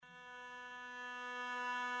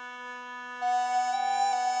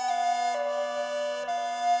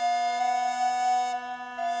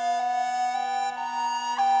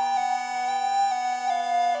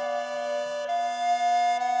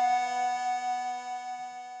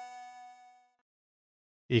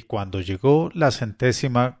Y cuando llegó la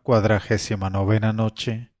 149ª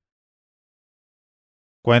noche,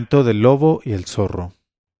 cuento del lobo y el zorro.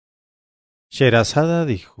 Sherazada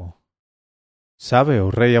dijo: Sabe,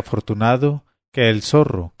 oh rey afortunado, que el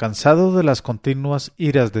zorro, cansado de las continuas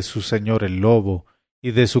iras de su señor el lobo,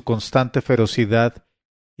 y de su constante ferocidad,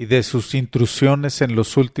 y de sus intrusiones en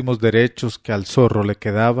los últimos derechos que al zorro le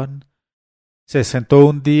quedaban, se sentó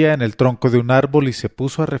un día en el tronco de un árbol y se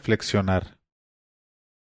puso a reflexionar.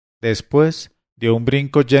 Después dio un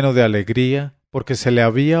brinco lleno de alegría, porque se le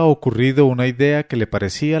había ocurrido una idea que le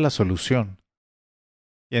parecía la solución.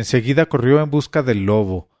 Y enseguida corrió en busca del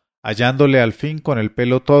lobo, hallándole al fin con el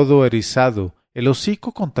pelo todo erizado, el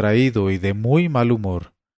hocico contraído y de muy mal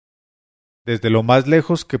humor. Desde lo más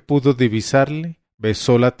lejos que pudo divisarle,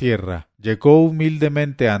 besó la tierra, llegó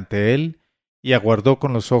humildemente ante él y aguardó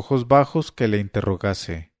con los ojos bajos que le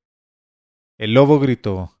interrogase. El lobo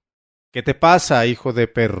gritó: ¿Qué te pasa, hijo de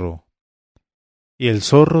perro? Y el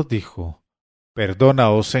zorro dijo: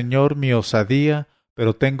 Perdona, oh señor, mi osadía,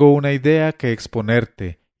 pero tengo una idea que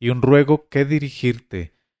exponerte y un ruego que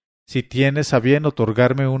dirigirte, si tienes a bien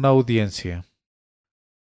otorgarme una audiencia.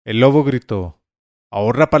 El lobo gritó: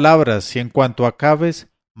 Ahorra palabras y en cuanto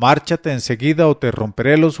acabes, márchate enseguida o te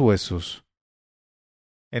romperé los huesos.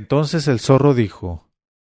 Entonces el zorro dijo: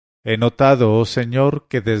 He notado, oh señor,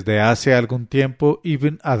 que desde hace algún tiempo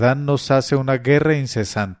Ibn Adán nos hace una guerra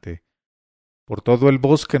incesante. Por todo el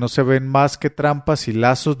bosque no se ven más que trampas y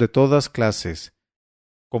lazos de todas clases.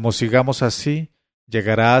 Como sigamos así,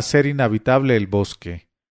 llegará a ser inhabitable el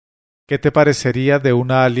bosque. ¿Qué te parecería de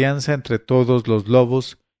una alianza entre todos los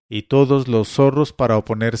lobos y todos los zorros para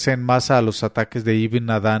oponerse en masa a los ataques de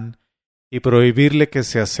Ibn Adán y prohibirle que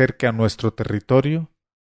se acerque a nuestro territorio?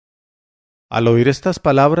 Al oír estas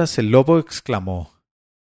palabras, el lobo exclamó: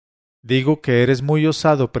 Digo que eres muy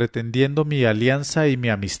osado pretendiendo mi alianza y mi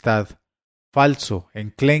amistad, falso,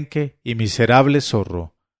 enclenque y miserable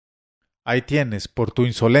zorro. Ahí tienes, por tu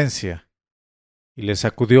insolencia. Y le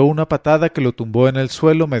sacudió una patada que lo tumbó en el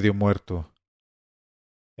suelo medio muerto.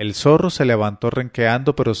 El zorro se levantó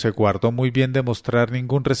renqueando, pero se guardó muy bien de mostrar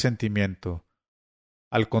ningún resentimiento.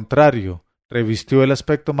 Al contrario, revistió el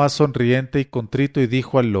aspecto más sonriente y contrito y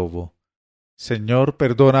dijo al lobo: Señor,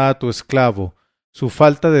 perdona a tu esclavo su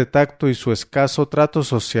falta de tacto y su escaso trato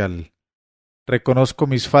social. Reconozco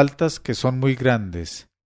mis faltas, que son muy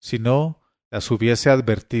grandes. Si no, las hubiese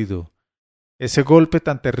advertido. Ese golpe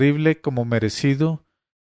tan terrible como merecido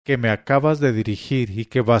que me acabas de dirigir y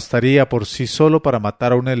que bastaría por sí solo para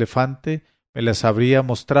matar a un elefante, me las habría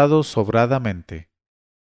mostrado sobradamente.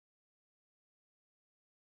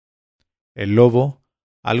 El lobo,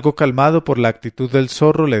 algo calmado por la actitud del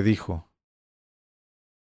zorro, le dijo: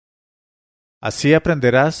 Así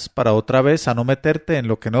aprenderás para otra vez a no meterte en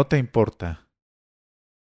lo que no te importa.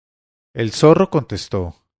 El zorro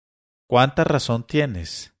contestó: ¿Cuánta razón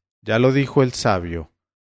tienes? Ya lo dijo el sabio.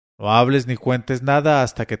 No hables ni cuentes nada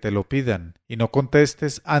hasta que te lo pidan, y no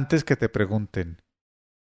contestes antes que te pregunten.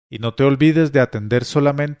 Y no te olvides de atender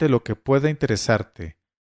solamente lo que pueda interesarte,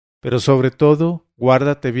 pero sobre todo,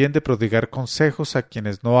 guárdate bien de prodigar consejos a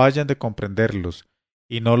quienes no hayan de comprenderlos,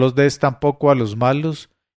 y no los des tampoco a los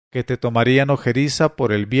malos, que te tomarían ojeriza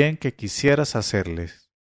por el bien que quisieras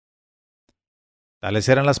hacerles. Tales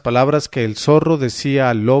eran las palabras que el zorro decía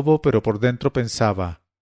al lobo, pero por dentro pensaba: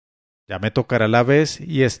 Ya me tocará la vez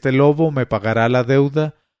y este lobo me pagará la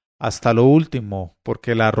deuda hasta lo último,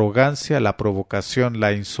 porque la arrogancia, la provocación,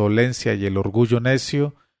 la insolencia y el orgullo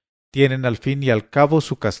necio tienen al fin y al cabo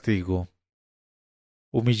su castigo.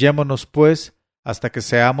 Humillémonos, pues, hasta que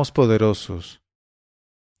seamos poderosos.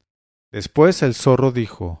 Después el zorro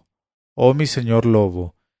dijo: Oh mi señor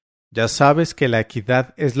lobo, ya sabes que la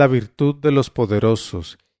equidad es la virtud de los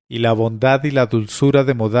poderosos, y la bondad y la dulzura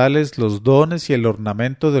de modales los dones y el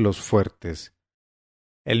ornamento de los fuertes.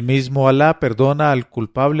 El mismo Alá perdona al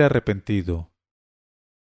culpable arrepentido.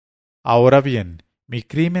 Ahora bien, mi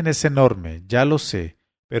crimen es enorme, ya lo sé,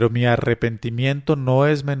 pero mi arrepentimiento no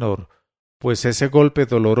es menor, pues ese golpe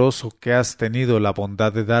doloroso que has tenido la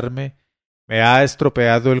bondad de darme me ha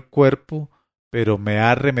estropeado el cuerpo, pero me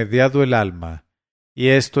ha remediado el alma, y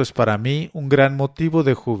esto es para mí un gran motivo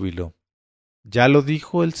de júbilo. Ya lo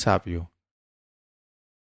dijo el sabio.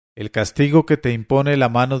 El castigo que te impone la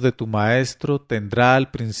mano de tu maestro tendrá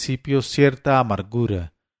al principio cierta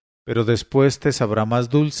amargura, pero después te sabrá más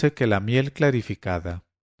dulce que la miel clarificada.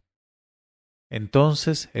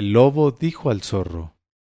 Entonces el lobo dijo al zorro: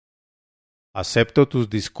 Acepto tus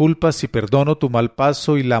disculpas y perdono tu mal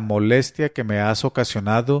paso y la molestia que me has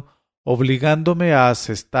ocasionado, obligándome a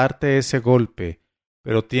asestarte ese golpe,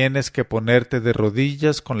 pero tienes que ponerte de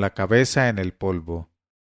rodillas con la cabeza en el polvo.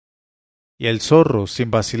 Y el zorro, sin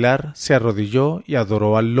vacilar, se arrodilló y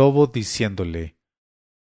adoró al lobo, diciéndole: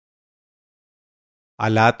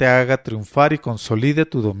 Alá te haga triunfar y consolide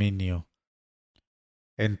tu dominio.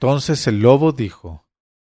 Entonces el lobo dijo: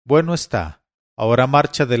 Bueno está, ahora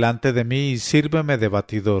marcha delante de mí y sírveme de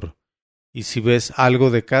batidor, y si ves algo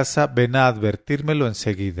de caza, ven a advertírmelo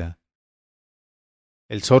enseguida.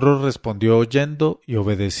 El zorro respondió oyendo y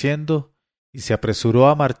obedeciendo, y se apresuró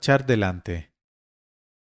a marchar delante.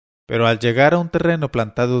 Pero al llegar a un terreno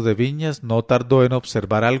plantado de viñas, no tardó en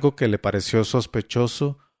observar algo que le pareció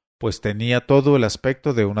sospechoso, pues tenía todo el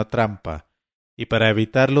aspecto de una trampa, y para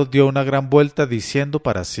evitarlo dio una gran vuelta diciendo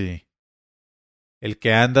para sí: El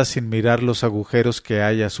que anda sin mirar los agujeros que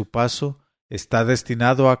hay a su paso, está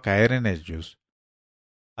destinado a caer en ellos.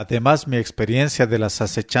 Además, mi experiencia de las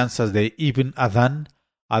asechanzas de Ibn Adán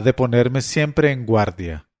ha de ponerme siempre en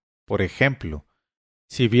guardia. Por ejemplo,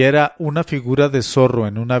 si viera una figura de zorro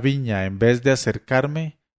en una viña, en vez de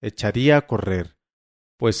acercarme, echaría a correr,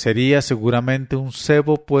 pues sería seguramente un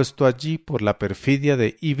cebo puesto allí por la perfidia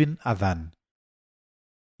de Ibn Adán.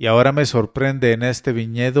 Y ahora me sorprende en este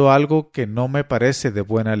viñedo algo que no me parece de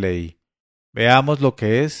buena ley. Veamos lo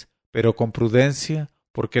que es, pero con prudencia,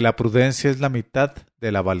 porque la prudencia es la mitad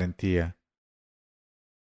de la valentía.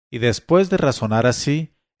 Y después de razonar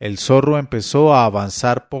así, el zorro empezó a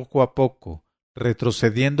avanzar poco a poco,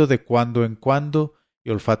 retrocediendo de cuando en cuando y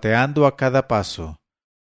olfateando a cada paso.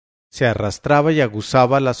 Se arrastraba y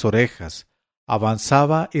aguzaba las orejas,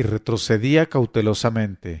 avanzaba y retrocedía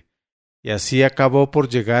cautelosamente, y así acabó por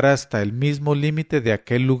llegar hasta el mismo límite de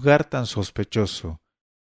aquel lugar tan sospechoso.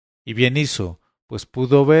 Y bien hizo, pues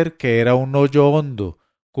pudo ver que era un hoyo hondo,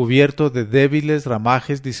 cubierto de débiles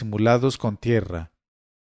ramajes disimulados con tierra.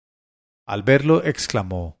 Al verlo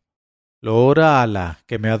exclamó: Loora a Alá,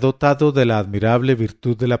 que me ha dotado de la admirable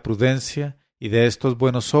virtud de la prudencia y de estos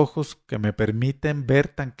buenos ojos que me permiten ver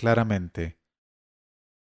tan claramente.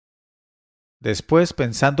 Después,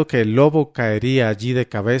 pensando que el lobo caería allí de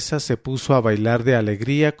cabeza, se puso a bailar de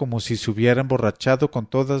alegría como si se hubiera emborrachado con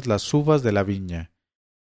todas las uvas de la viña,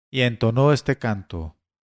 y entonó este canto: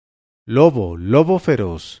 Lobo, lobo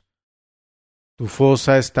feroz, tu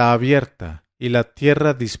fosa está abierta y la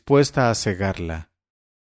tierra dispuesta a cegarla.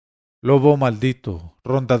 Lobo maldito,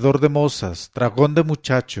 rondador de mozas, dragón de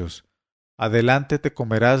muchachos, adelante te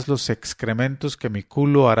comerás los excrementos que mi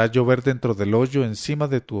culo hará llover dentro del hoyo encima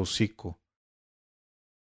de tu hocico.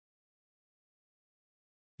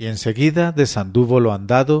 Y enseguida desanduvo lo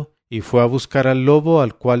andado y fue a buscar al lobo,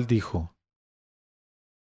 al cual dijo: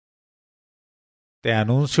 Te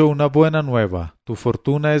anuncio una buena nueva, tu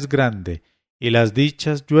fortuna es grande, y las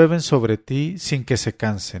dichas llueven sobre ti sin que se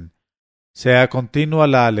cansen. Sea continua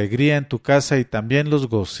la alegría en tu casa y también los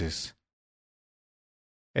goces.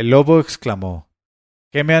 El lobo exclamó: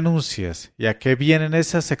 ¿Qué me anuncias y a qué vienen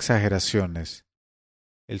esas exageraciones?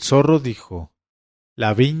 El zorro dijo: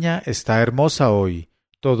 La viña está hermosa hoy,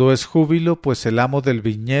 todo es júbilo, pues el amo del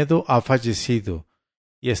viñedo ha fallecido,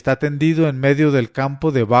 y está tendido en medio del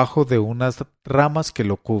campo debajo de unas ramas que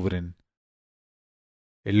lo cubren.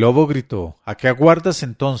 El lobo gritó: ¿A qué aguardas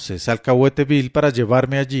entonces, alcahuete vil, para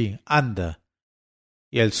llevarme allí? Anda.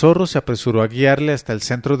 Y el zorro se apresuró a guiarle hasta el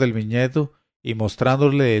centro del viñedo, y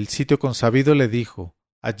mostrándole el sitio consabido le dijo: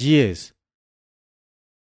 Allí es.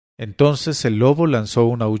 Entonces el lobo lanzó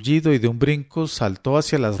un aullido y de un brinco saltó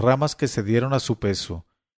hacia las ramas que cedieron a su peso,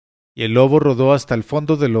 y el lobo rodó hasta el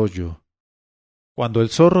fondo del hoyo. Cuando el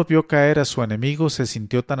zorro vio caer a su enemigo, se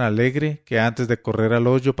sintió tan alegre que antes de correr al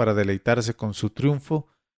hoyo para deleitarse con su triunfo,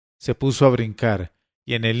 se puso a brincar,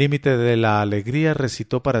 y en el límite de la alegría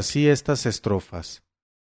recitó para sí estas estrofas: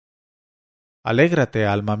 Alégrate,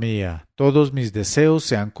 alma mía, todos mis deseos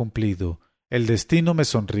se han cumplido, el destino me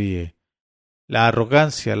sonríe. La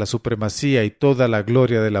arrogancia, la supremacía y toda la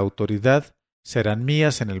gloria de la autoridad serán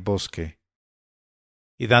mías en el bosque.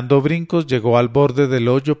 Y dando brincos llegó al borde del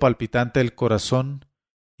hoyo palpitante el corazón,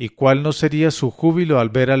 y cuál no sería su júbilo al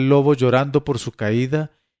ver al lobo llorando por su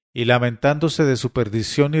caída y lamentándose de su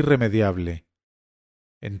perdición irremediable.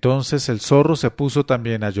 Entonces el zorro se puso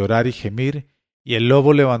también a llorar y gemir, y el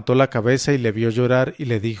lobo levantó la cabeza y le vio llorar y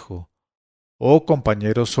le dijo: Oh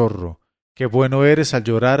compañero zorro, qué bueno eres al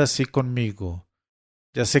llorar así conmigo.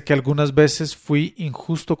 Ya sé que algunas veces fui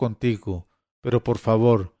injusto contigo, pero por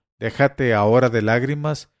favor, déjate ahora de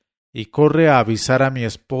lágrimas y corre a avisar a mi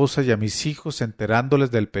esposa y a mis hijos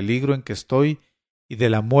enterándoles del peligro en que estoy y de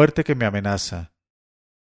la muerte que me amenaza.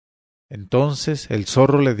 Entonces el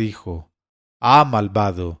zorro le dijo: Ah,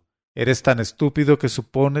 malvado, eres tan estúpido que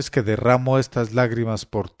supones que derramo estas lágrimas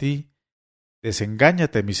por ti.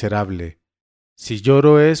 Desengáñate, miserable. Si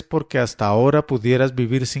lloro es porque hasta ahora pudieras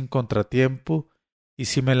vivir sin contratiempo, y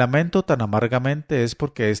si me lamento tan amargamente es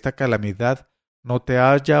porque esta calamidad no te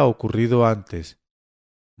haya ocurrido antes.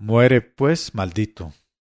 Muere, pues, maldito.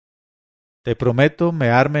 Te prometo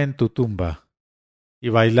mearme en tu tumba, y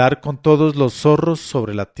bailar con todos los zorros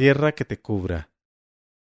sobre la tierra que te cubra.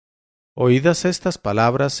 Oídas estas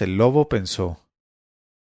palabras, el lobo pensó: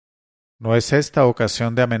 no es esta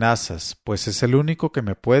ocasión de amenazas, pues es el único que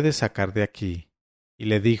me puede sacar de aquí. Y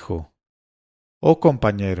le dijo: oh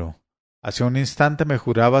compañero, hace un instante me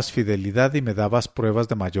jurabas fidelidad y me dabas pruebas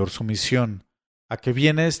de mayor sumisión. ¿A qué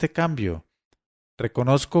viene este cambio?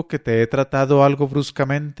 Reconozco que te he tratado algo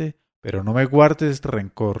bruscamente, pero no me guardes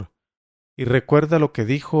rencor, y recuerda lo que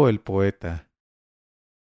dijo el poeta: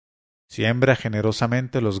 siembra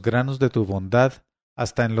generosamente los granos de tu bondad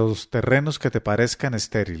hasta en los terrenos que te parezcan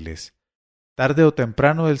estériles. Tarde o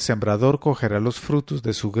temprano el sembrador cogerá los frutos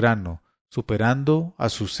de su grano, superando a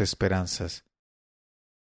sus esperanzas.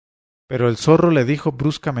 Pero el zorro le dijo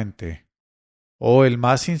bruscamente: oh, el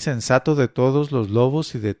más insensato de todos los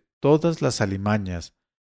lobos y de todas las alimañas,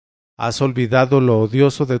 ¿has olvidado lo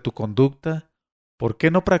odioso de tu conducta? ¿Por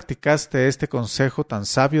qué no practicaste este consejo tan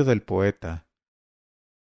sabio del poeta?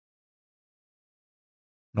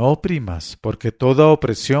 No oprimas, porque toda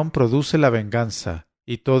opresión produce la venganza,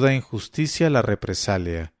 y toda injusticia la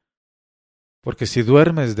represalia. Porque si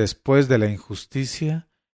duermes después de la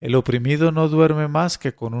injusticia, el oprimido no duerme más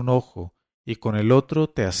que con un ojo, y con el otro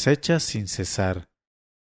te acecha sin cesar.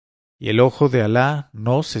 Y el ojo de Alá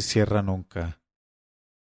no se cierra nunca.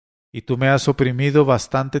 Y tú me has oprimido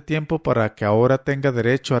bastante tiempo para que ahora tenga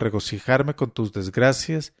derecho a regocijarme con tus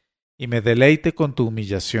desgracias y me deleite con tu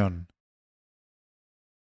humillación.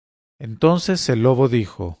 Entonces el lobo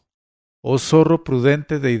dijo: oh zorro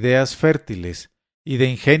prudente de ideas fértiles y de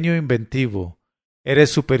ingenio inventivo,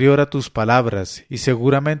 eres superior a tus palabras y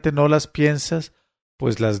seguramente no las piensas,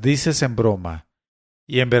 pues las dices en broma.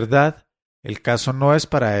 Y en verdad, el caso no es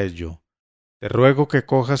para ello. Te ruego que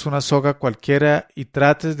cojas una soga cualquiera y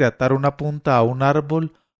trates de atar una punta a un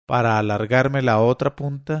árbol para alargarme la otra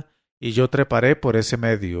punta, y yo treparé por ese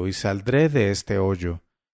medio y saldré de este hoyo.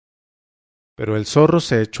 Pero el zorro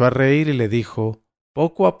se echó a reír y le dijo: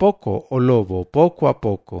 poco a poco, oh lobo, poco a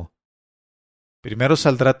poco. Primero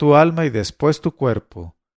saldrá tu alma y después tu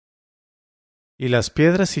cuerpo. Y las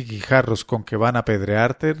piedras y guijarros con que van a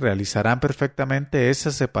apedrearte realizarán perfectamente esa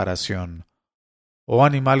separación. Oh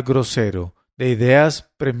animal grosero, de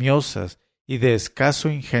ideas premiosas y de escaso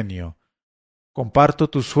ingenio, comparto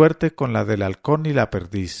tu suerte con la del halcón y la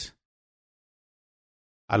perdiz.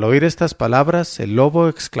 Al oír estas palabras, el lobo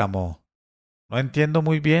exclamó: no entiendo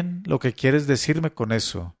muy bien lo que quieres decirme con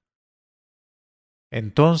eso.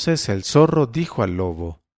 Entonces el zorro dijo al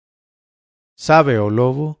lobo: sabe, oh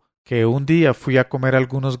lobo, que un día fui a comer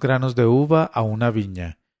algunos granos de uva a una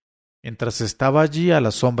viña. Mientras estaba allí a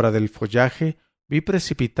la sombra del follaje, vi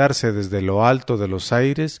precipitarse desde lo alto de los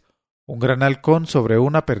aires un gran halcón sobre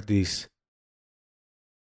una perdiz.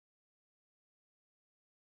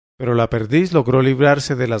 Pero la perdiz logró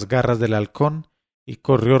librarse de las garras del halcón y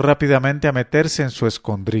corrió rápidamente a meterse en su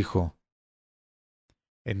escondrijo.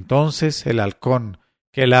 Entonces el halcón,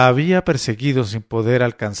 que la había perseguido sin poder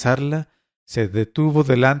alcanzarla, se detuvo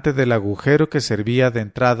delante del agujero que servía de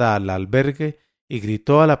entrada al albergue y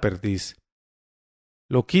gritó a la perdiz: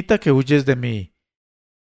 loquita, que huyes de mí.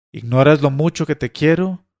 ¿Ignoras lo mucho que te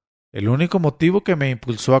quiero? El único motivo que me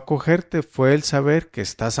impulsó a cogerte fue el saber que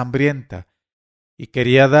estás hambrienta, y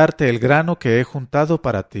quería darte el grano que he juntado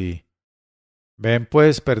para ti. Ven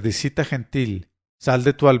pues, perdicita gentil, sal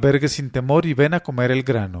de tu albergue sin temor y ven a comer el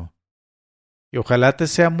grano. Y ojalá te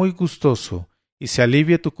sea muy gustoso, y se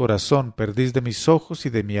alivie tu corazón, perdiz de mis ojos y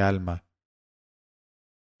de mi alma.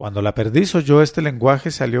 Cuando la perdiz oyó este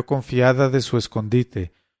lenguaje salió confiada de su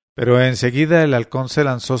escondite, pero enseguida el halcón se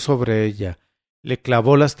lanzó sobre ella, le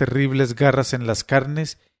clavó las terribles garras en las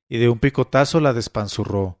carnes y de un picotazo la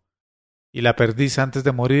despanzurró. Y la perdiz antes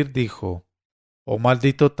de morir dijo: oh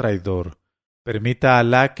maldito traidor, permita a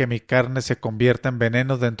Alá que mi carne se convierta en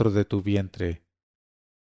veneno dentro de tu vientre.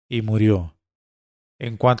 Y murió.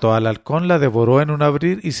 En cuanto al halcón, la devoró en un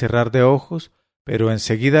abrir y cerrar de ojos, pero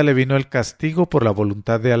enseguida le vino el castigo por la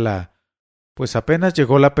voluntad de Alá, pues apenas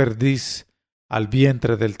llegó la perdiz al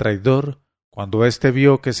vientre del traidor, cuando éste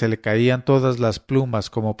vio que se le caían todas las plumas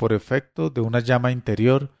como por efecto de una llama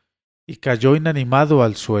interior, y cayó inanimado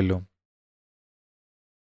al suelo.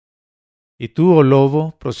 Y tú, oh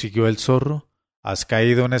lobo, prosiguió el zorro, has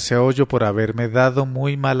caído en ese hoyo por haberme dado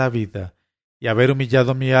muy mala vida, y haber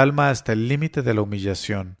humillado mi alma hasta el límite de la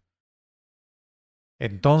humillación.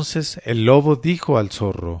 Entonces el lobo dijo al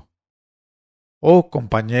zorro: Oh,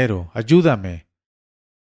 compañero, ayúdame.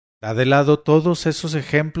 Da de lado todos esos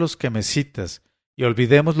ejemplos que me citas y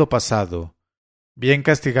olvidemos lo pasado. Bien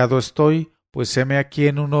castigado estoy, pues heme aquí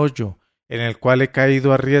en un hoyo, en el cual he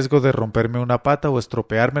caído a riesgo de romperme una pata o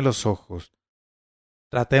estropearme los ojos.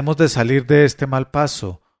 Tratemos de salir de este mal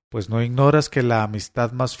paso, pues no ignoras que la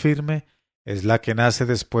amistad más firme es la que nace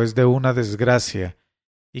después de una desgracia,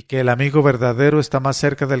 y que el amigo verdadero está más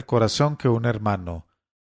cerca del corazón que un hermano.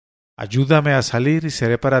 Ayúdame a salir y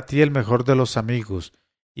seré para ti el mejor de los amigos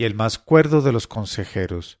y el más cuerdo de los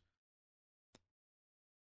consejeros.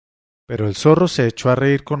 Pero el zorro se echó a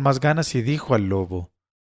reír con más ganas y dijo al lobo: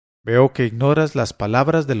 Veo que ignoras las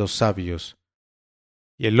palabras de los sabios.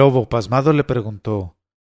 Y el lobo, pasmado, le preguntó: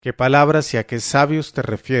 ¿Qué palabras y a qué sabios te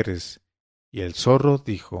refieres? Y el zorro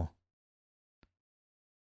dijo: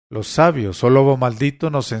 Los sabios, oh lobo maldito,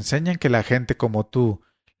 nos enseñan que la gente como tú,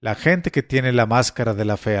 la gente que tiene la máscara de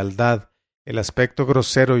la fealdad, el aspecto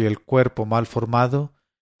grosero y el cuerpo mal formado,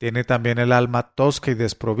 tiene también el alma tosca y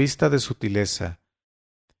desprovista de sutileza.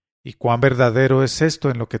 Y cuán verdadero es esto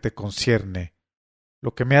en lo que te concierne.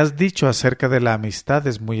 Lo que me has dicho acerca de la amistad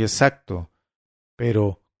es muy exacto,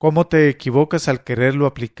 pero ¿cómo te equivocas al quererlo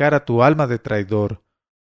aplicar a tu alma de traidor?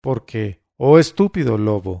 Porque, oh estúpido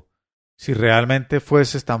lobo, si realmente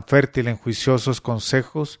fueses tan fértil en juiciosos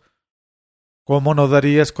consejos, ¿cómo no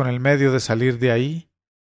darías con el medio de salir de ahí?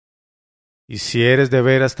 Y si eres de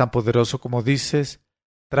veras tan poderoso como dices,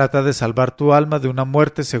 trata de salvar tu alma de una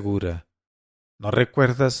muerte segura. ¿No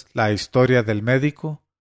recuerdas la historia del médico?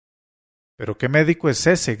 ¿Pero qué médico es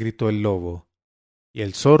ese? Gritó el lobo. Y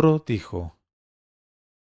el zorro dijo: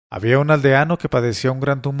 Había un aldeano que padecía un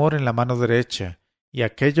gran tumor en la mano derecha, y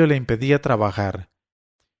aquello le impedía trabajar.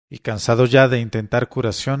 Y cansado ya de intentar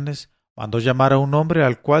curaciones, mandó llamar a un hombre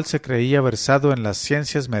al cual se creía versado en las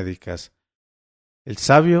ciencias médicas. El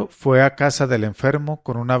sabio fue a casa del enfermo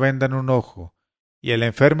con una venda en un ojo, y el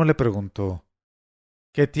enfermo le preguntó: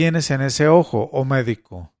 ¿Qué tienes en ese ojo, oh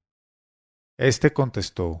médico? Este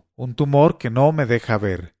contestó: un tumor que no me deja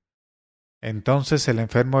ver. Entonces el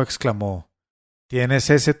enfermo exclamó: ¿Tienes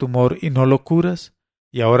ese tumor y no lo curas?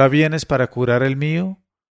 ¿Y ahora vienes para curar el mío?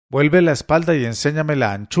 Vuelve la espalda y enséñame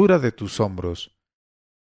la anchura de tus hombros.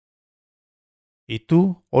 Y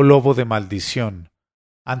tú, oh lobo de maldición,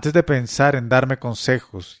 antes de pensar en darme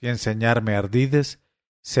consejos y enseñarme ardides,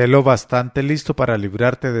 sélo bastante listo para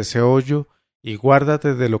librarte de ese hoyo y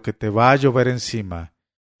guárdate de lo que te va a llover encima,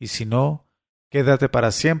 y si no, quédate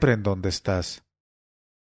para siempre en donde estás.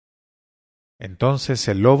 Entonces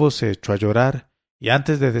el lobo se echó a llorar, y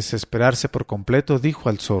antes de desesperarse por completo dijo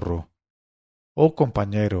al zorro: Oh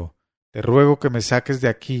compañero, te ruego que me saques de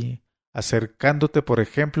aquí, acercándote por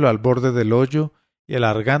ejemplo al borde del hoyo y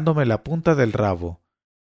alargándome la punta del rabo,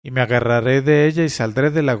 y me agarraré de ella y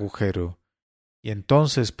saldré del agujero. Y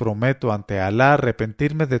entonces prometo ante Alá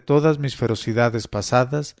arrepentirme de todas mis ferocidades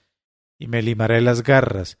pasadas, y me limaré las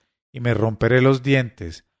garras, y me romperé los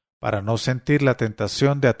dientes, para no sentir la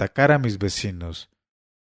tentación de atacar a mis vecinos.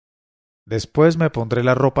 Después me pondré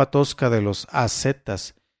la ropa tosca de los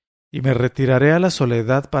ascetas, y me retiraré a la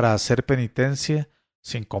soledad para hacer penitencia,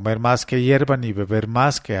 sin comer más que hierba ni beber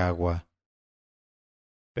más que agua.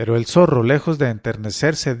 Pero el zorro, lejos de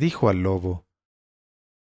enternecerse, dijo al lobo: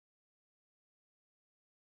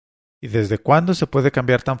 ¿Y desde cuándo se puede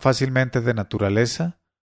cambiar tan fácilmente de naturaleza?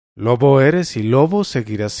 Lobo eres y lobo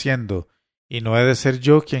seguirás siendo, y no he de ser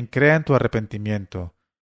yo quien crea en tu arrepentimiento.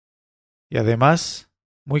 Y además,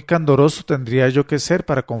 muy candoroso tendría yo que ser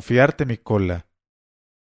para confiarte mi cola.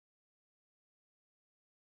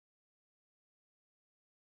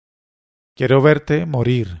 Quiero verte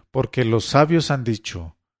morir, porque los sabios han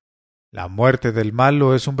dicho: la muerte del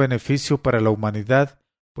malo es un beneficio para la humanidad,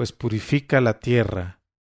 pues purifica la tierra.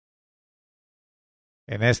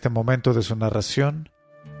 En este momento de su narración,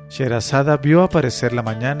 Sherazada vio aparecer la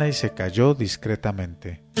mañana y se calló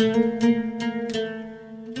discretamente.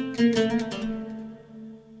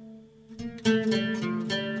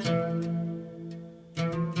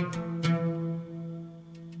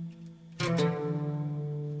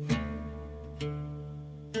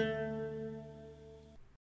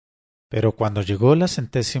 Pero cuando llegó la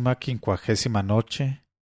 150ª noche,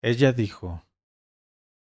 ella dijo: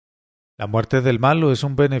 La muerte del malo es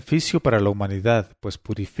un beneficio para la humanidad, pues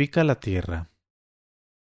purifica la tierra.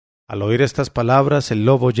 Al oír estas palabras, el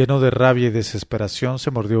lobo, lleno de rabia y desesperación,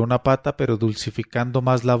 se mordió una pata, pero dulcificando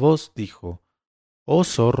más la voz, dijo: Oh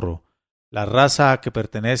zorro, la raza a que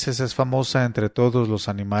perteneces es famosa entre todos los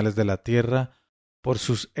animales de la tierra por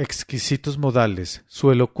sus exquisitos modales,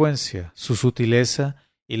 su elocuencia, su sutileza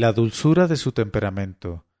y la dulzura de su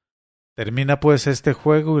temperamento. Termina pues este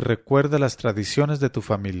juego y recuerda las tradiciones de tu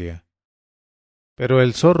familia. Pero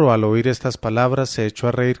el zorro, al oír estas palabras, se echó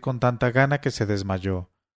a reír con tanta gana que se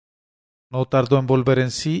desmayó. No tardó en volver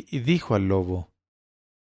en sí y dijo al lobo: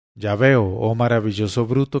 Ya veo, oh maravilloso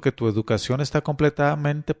bruto, que tu educación está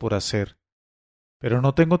completamente por hacer. Pero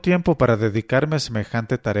no tengo tiempo para dedicarme a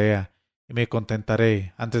semejante tarea, y me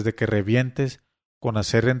contentaré, antes de que revientes, con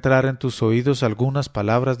hacer entrar en tus oídos algunas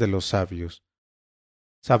palabras de los sabios.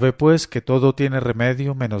 Sabe pues que todo tiene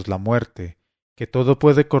remedio menos la muerte, que todo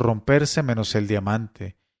puede corromperse menos el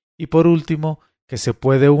diamante, y por último, que se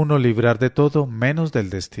puede uno librar de todo menos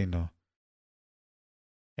del destino.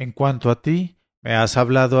 En cuanto a ti, me has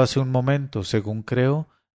hablado hace un momento, según creo,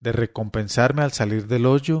 de recompensarme al salir del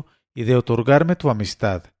hoyo y de otorgarme tu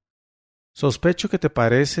amistad. Sospecho que te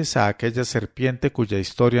pareces a aquella serpiente cuya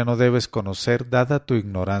historia no debes conocer dada tu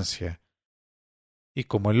ignorancia. Y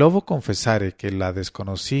como el lobo confesare que la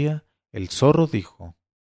desconocía, el zorro dijo: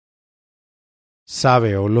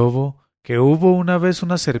 Sabe, oh lobo, que hubo una vez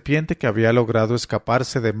una serpiente que había logrado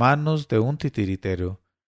escaparse de manos de un titiritero.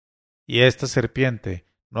 Y esta serpiente,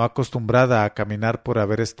 no acostumbrada a caminar por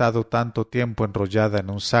haber estado tanto tiempo enrollada en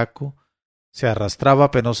un saco, se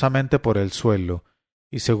arrastraba penosamente por el suelo,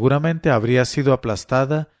 y seguramente habría sido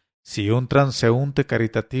aplastada si un transeúnte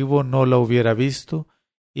caritativo no la hubiera visto,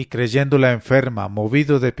 y creyéndola enferma,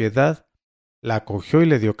 movido de piedad, la acogió y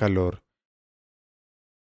le dio calor.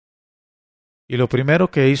 Y lo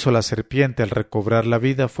primero que hizo la serpiente al recobrar la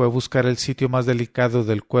vida fue buscar el sitio más delicado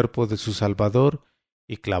del cuerpo de su salvador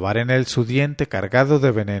y clavar en él su diente cargado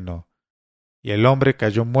de veneno, y el hombre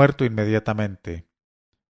cayó muerto inmediatamente.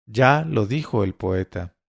 Ya lo dijo el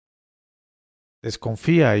poeta.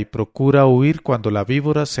 Desconfía y procura huir cuando la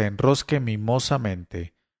víbora se enrosque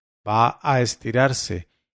mimosamente. Va a estirarse,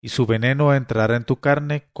 y su veneno entrará en tu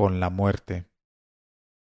carne con la muerte.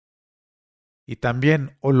 Y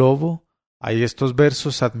también, oh lobo, hay estos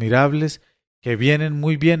versos admirables que vienen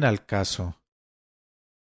muy bien al caso.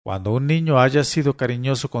 Cuando un niño haya sido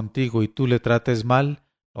cariñoso contigo y tú le trates mal,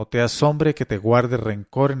 no te asombre que te guarde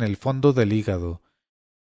rencor en el fondo del hígado,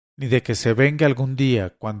 ni de que se vengue algún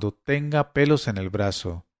día cuando tenga pelos en el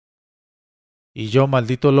brazo. Y yo,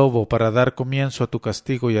 maldito lobo, para dar comienzo a tu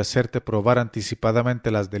castigo y hacerte probar anticipadamente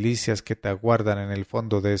las delicias que te aguardan en el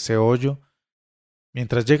fondo de ese hoyo,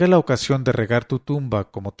 mientras llegue la ocasión de regar tu tumba,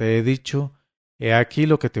 como te he dicho, he aquí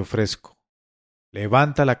lo que te ofrezco.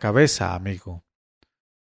 Levanta la cabeza, amigo.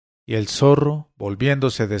 Y el zorro,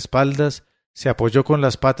 volviéndose de espaldas, se apoyó con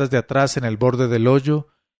las patas de atrás en el borde del hoyo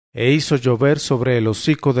e hizo llover sobre el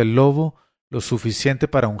hocico del lobo lo suficiente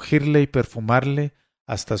para ungirle y perfumarle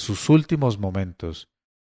hasta sus últimos momentos.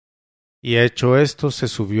 Y hecho esto, se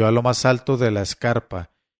subió a lo más alto de la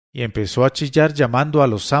escarpa y empezó a chillar llamando a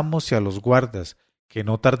los amos y a los guardas, que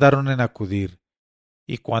no tardaron en acudir.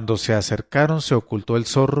 Y cuando se acercaron se ocultó el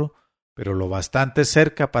zorro, pero lo bastante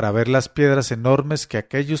cerca para ver las piedras enormes que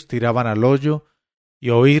aquellos tiraban al hoyo y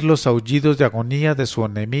oír los aullidos de agonía de su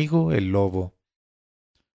enemigo el lobo.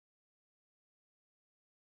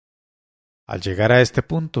 Al llegar a este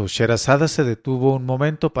punto, Sherazada se detuvo un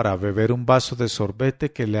momento para beber un vaso de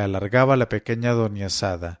sorbete que le alargaba la pequeña doña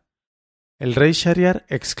Sada. El rey Shahriar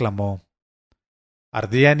exclamó: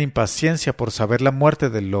 ardía en impaciencia por saber la muerte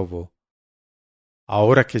del lobo.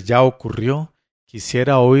 Ahora que ya ocurrió,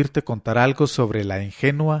 quisiera oírte contar algo sobre la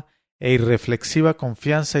ingenua e irreflexiva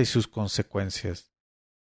confianza y sus consecuencias.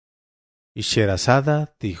 Y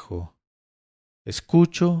Sherazada dijo: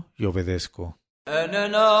 escucho y obedezco.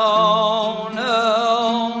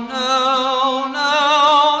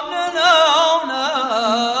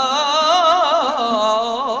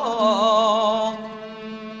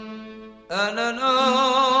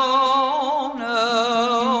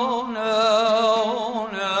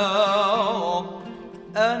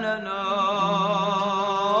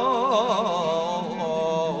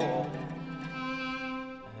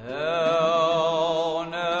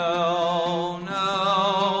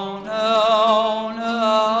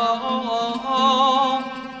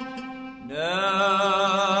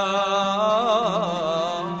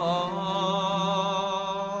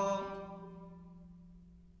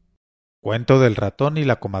 Cuento del ratón y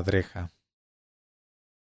la comadreja.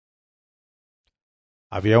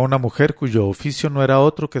 Había una mujer cuyo oficio no era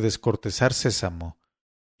otro que descortezar sésamo,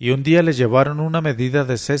 y un día le llevaron una medida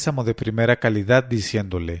de sésamo de primera calidad,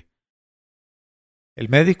 diciéndole: el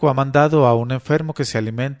médico ha mandado a un enfermo que se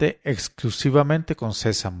alimente exclusivamente con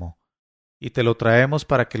sésamo, y te lo traemos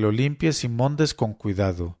para que lo limpies y mondes con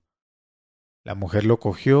cuidado. La mujer lo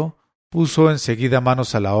cogió, puso enseguida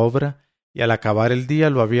manos a la obra, y al acabar el día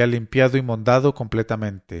lo había limpiado y mondado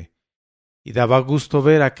completamente, y daba gusto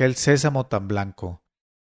ver aquel sésamo tan blanco.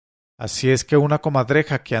 Así es que una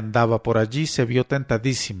comadreja que andaba por allí se vio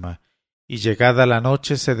tentadísima, y llegada la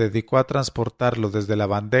noche se dedicó a transportarlo desde la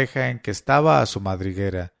bandeja en que estaba a su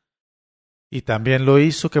madriguera. Y también lo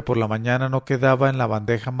hizo que por la mañana no quedaba en la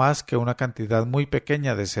bandeja más que una cantidad muy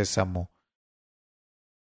pequeña de sésamo.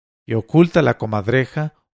 Y oculta la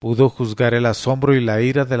comadreja, pudo juzgar el asombro y la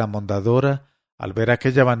ira de la mondadora al ver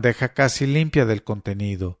aquella bandeja casi limpia del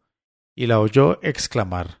contenido, y la oyó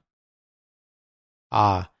exclamar: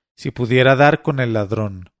 «Ah, si pudiera dar con el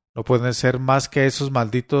ladrón, no pueden ser más que esos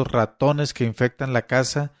malditos ratones que infectan la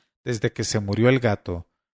casa desde que se murió el gato.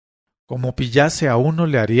 Como pillase a uno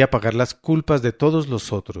le haría pagar las culpas de todos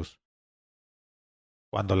los otros».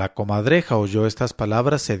 Cuando la comadreja oyó estas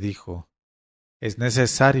palabras se dijo: «Es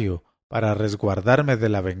necesario, para resguardarme de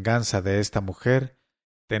la venganza de esta mujer,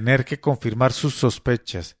 tener que confirmar sus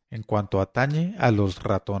sospechas en cuanto atañe a los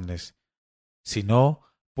ratones. Si no,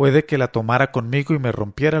 puede que la tomara conmigo y me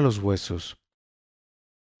rompiera los huesos».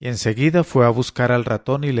 Y enseguida fue a buscar al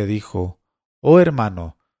ratón y le dijo: «Oh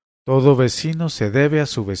hermano, todo vecino se debe a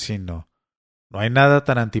su vecino. No hay nada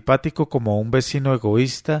tan antipático como un vecino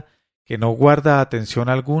egoísta que no guarda atención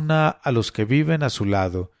alguna a los que viven a su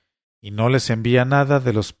lado, y no les envía nada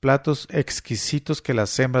de los platos exquisitos que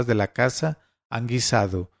las hembras de la casa han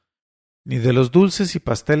guisado, ni de los dulces y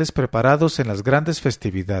pasteles preparados en las grandes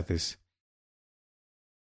festividades».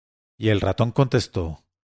 Y el ratón contestó: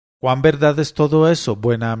 «Cuán verdad es todo eso,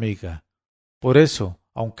 buena amiga. Por eso,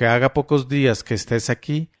 aunque haga pocos días que estés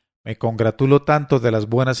aquí, me congratulo tanto de las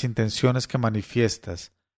buenas intenciones que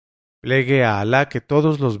manifiestas. Plegue a Alá que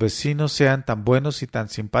todos los vecinos sean tan buenos y tan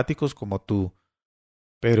simpáticos como tú.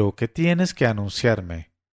 Pero, ¿qué tienes que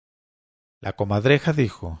anunciarme?». La comadreja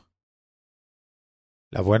dijo: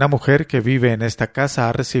 «La buena mujer que vive en esta casa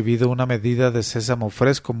ha recibido una medida de sésamo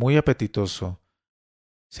fresco muy apetitoso.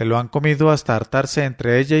 Se lo han comido hasta hartarse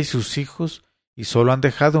entre ella y sus hijos y solo han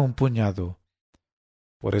dejado un puñado.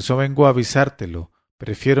 Por eso vengo a avisártelo.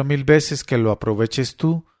 Prefiero 1000 veces que lo aproveches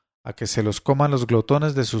tú a que se los coman los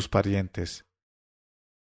glotones de sus parientes».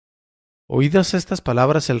 Oídas estas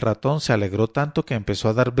palabras, el ratón se alegró tanto que empezó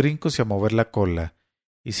a dar brincos y a mover la cola,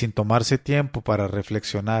 y sin tomarse tiempo para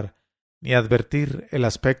reflexionar, ni advertir el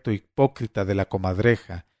aspecto hipócrita de la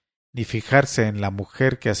comadreja, ni fijarse en la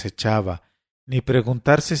mujer que acechaba, ni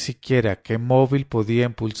preguntarse siquiera qué móvil podía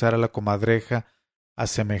impulsar a la comadreja a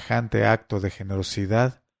semejante acto de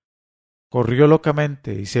generosidad, corrió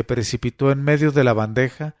locamente y se precipitó en medio de la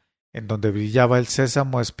bandeja en donde brillaba el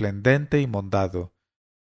sésamo esplendente y mondado,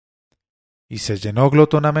 y se llenó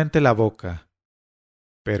glotonamente la boca.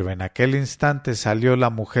 Pero en aquel instante salió la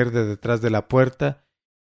mujer de detrás de la puerta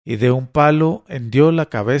y de un palo hendió la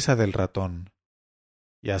cabeza del ratón.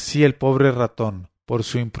 Y así el pobre ratón, por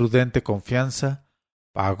su imprudente confianza,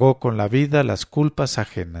 pagó con la vida las culpas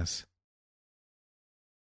ajenas.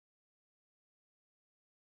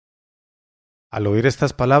 Al oír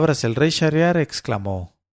estas palabras, el rey Shahriar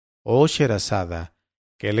exclamó: «Oh Sherazada,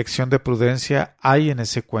 qué lección de prudencia hay en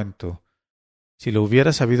ese cuento. Si lo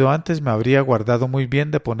hubiera sabido antes, me habría guardado muy bien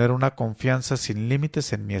de poner una confianza sin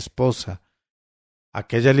límites en mi esposa,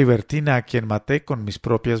 aquella libertina a quien maté con mis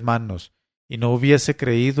propias manos, y no hubiese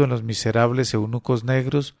creído en los miserables eunucos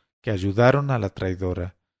negros que ayudaron a la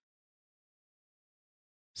traidora.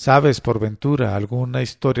 ¿Sabes, por ventura, alguna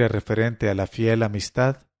historia referente a la fiel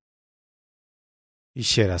amistad?». Y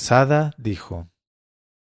Sherazada dijo: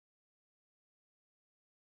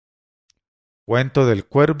 Cuento del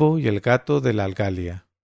cuervo y el gato de la Algalia.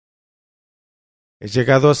 He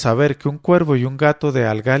llegado a saber que un cuervo y un gato de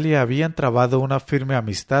Algalia habían trabado una firme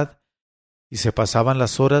amistad y se pasaban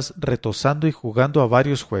las horas retosando y jugando a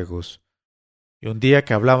varios juegos. Y un día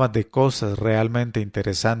que hablaban de cosas realmente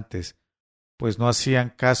interesantes, pues no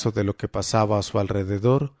hacían caso de lo que pasaba a su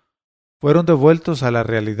alrededor, fueron devueltos a la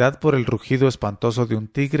realidad por el rugido espantoso de un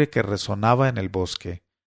tigre que resonaba en el bosque.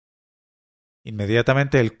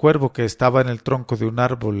 Inmediatamente el cuervo, que estaba en el tronco de un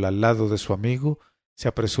árbol al lado de su amigo, se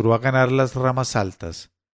apresuró a ganar las ramas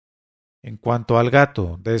altas. En cuanto al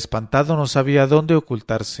gato, de espantado no sabía dónde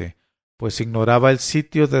ocultarse, pues ignoraba el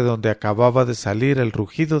sitio de donde acababa de salir el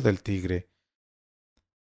rugido del tigre.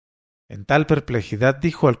 En tal perplejidad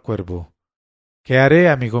dijo al cuervo: «¿Qué haré,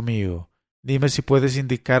 amigo mío? Dime si puedes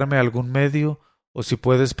indicarme algún medio o si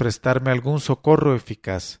puedes prestarme algún socorro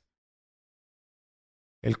eficaz».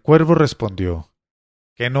 El cuervo respondió: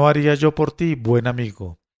 «¿Qué no haría yo por ti, buen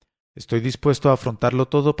amigo? Estoy dispuesto a afrontarlo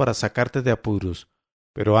todo para sacarte de apuros,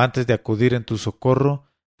 pero antes de acudir en tu socorro,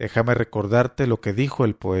 déjame recordarte lo que dijo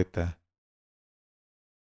el poeta.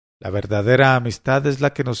 La verdadera amistad es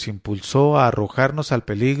la que nos impulsó a arrojarnos al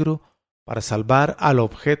peligro para salvar al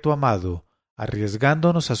objeto amado,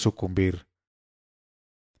 arriesgándonos a sucumbir.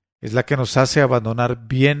 Es la que nos hace abandonar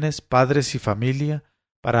bienes, padres y familia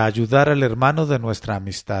para ayudar al hermano de nuestra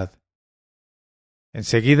amistad.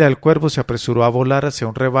 Enseguida el cuervo se apresuró a volar hacia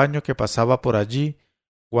un rebaño que pasaba por allí,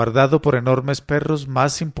 guardado por enormes perros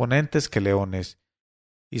más imponentes que leones,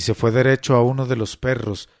 y se fue derecho a uno de los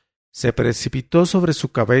perros, se precipitó sobre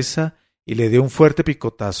su cabeza y le dio un fuerte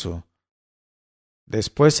picotazo.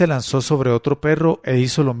 Después se lanzó sobre otro perro e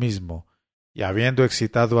hizo lo mismo, y habiendo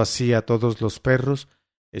excitado así a todos los perros,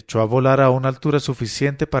 echó a volar a una altura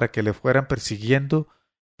suficiente para que le fueran persiguiendo,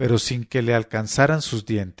 pero sin que le alcanzaran sus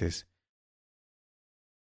dientes.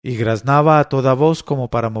 Y graznaba a toda voz como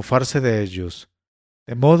para mofarse de ellos,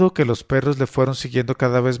 de modo que los perros le fueron siguiendo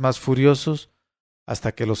cada vez más furiosos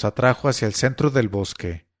hasta que los atrajo hacia el centro del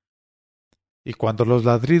bosque. Y cuando los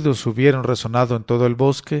ladridos hubieron resonado en todo el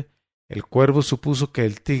bosque, el cuervo supuso que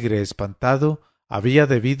el tigre espantado había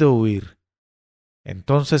debido huir.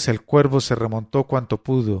 Entonces el cuervo se remontó cuanto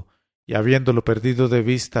pudo, y habiéndolo perdido de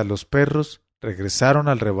vista los perros, regresaron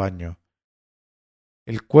al rebaño.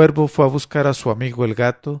 El cuervo fue a buscar a su amigo el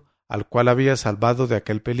gato, al cual había salvado de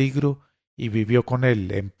aquel peligro, y vivió con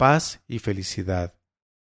él en paz y felicidad.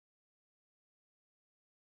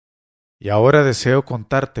 Y ahora deseo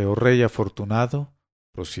contarte, oh rey afortunado,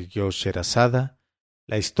 prosiguió Sherazada,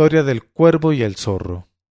 la historia del cuervo y el zorro.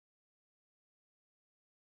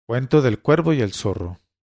 Cuento del cuervo y el zorro.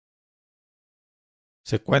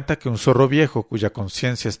 Se cuenta que un zorro viejo, cuya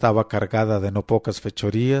conciencia estaba cargada de no pocas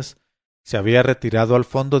fechorías, se había retirado al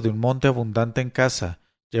fondo de un monte abundante en caza,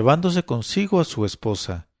 llevándose consigo a su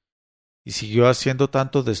esposa, y siguió haciendo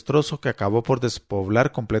tanto destrozo que acabó por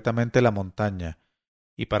despoblar completamente la montaña,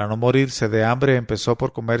 y para no morirse de hambre empezó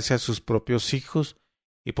por comerse a sus propios hijos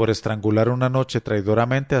y por estrangular una noche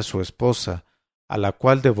traidoramente a su esposa, a la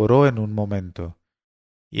cual devoró en un momento.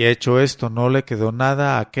 Y hecho esto no le quedó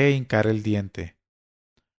nada a qué hincar el diente.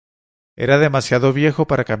 Era demasiado viejo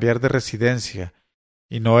para cambiar de residencia,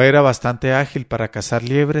 y no era bastante ágil para cazar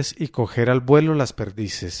liebres y coger al vuelo las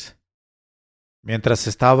perdices. Mientras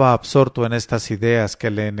estaba absorto en estas ideas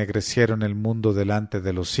que le ennegrecieron el mundo delante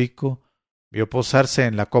del hocico, vio posarse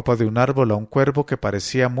en la copa de un árbol a un cuervo que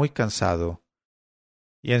parecía muy cansado.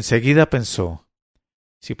 Y enseguida pensó,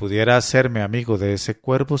 si pudiera hacerme amigo de ese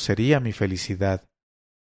cuervo sería mi felicidad.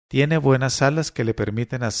 Tiene buenas alas que le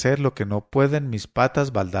permiten hacer lo que no pueden mis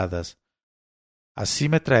patas baldadas. Así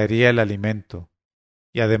me traería el alimento,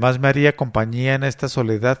 y además me haría compañía en esta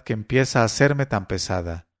soledad que empieza a hacerme tan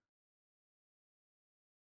pesada.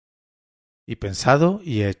 Y pensado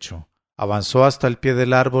y hecho, avanzó hasta el pie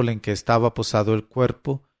del árbol en que estaba posado el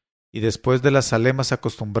cuerpo, y después de las alemas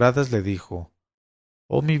acostumbradas le dijo,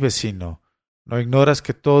 «Oh mi vecino, ¿no ignoras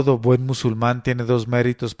que todo buen musulmán tiene dos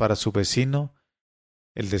méritos para su vecino,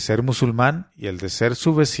 el de ser musulmán y el de ser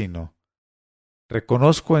su vecino?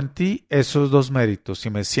 Reconozco en ti esos dos méritos y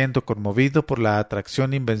me siento conmovido por la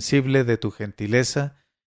atracción invencible de tu gentileza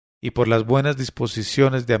y por las buenas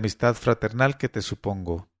disposiciones de amistad fraternal que te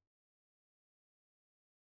supongo».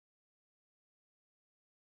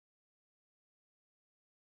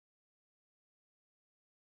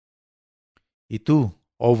 ¿Y tú,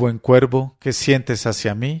 oh buen cuervo, qué sientes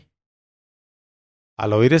hacia mí?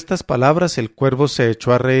 Al oír estas palabras el cuervo se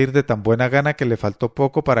echó a reír de tan buena gana que le faltó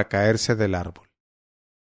poco para caerse del árbol.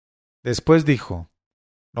 Después dijo,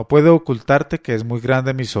 no puedo ocultarte que es muy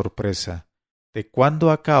grande mi sorpresa. ¿De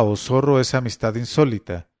cuándo acá, oh zorro, esa amistad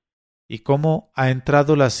insólita? ¿Y cómo ha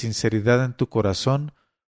entrado la sinceridad en tu corazón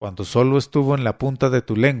cuando sólo estuvo en la punta de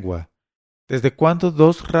tu lengua? ¿Desde cuándo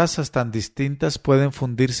dos razas tan distintas pueden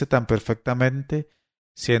fundirse tan perfectamente,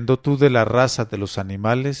 siendo tú de la raza de los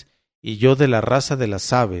animales y yo de la raza de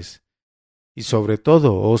las aves? Y sobre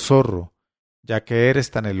todo, oh zorro, ya que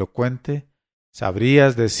eres tan elocuente,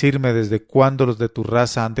 ¿sabrías decirme desde cuándo los de tu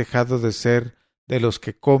raza han dejado de ser de los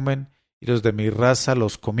que comen y los de mi raza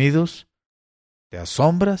los comidos? ¿Te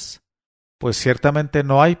asombras? Pues ciertamente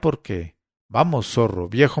no hay por qué. Vamos, zorro,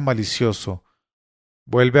 viejo malicioso,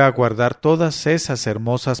 vuelve a guardar todas esas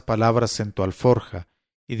hermosas palabras en tu alforja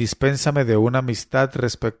y dispénsame de una amistad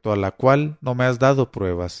respecto a la cual no me has dado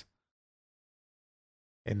pruebas.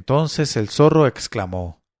 Entonces el zorro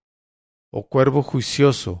exclamó, oh cuervo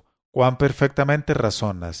juicioso, cuán perfectamente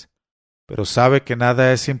razonas, pero sabe que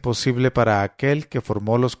nada es imposible para aquel que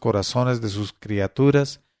formó los corazones de sus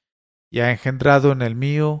criaturas y ha engendrado en el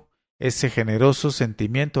mío ese generoso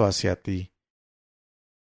sentimiento hacia ti.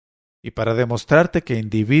 Y para demostrarte que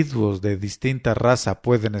individuos de distinta raza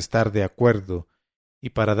pueden estar de acuerdo, y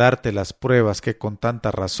para darte las pruebas que con tanta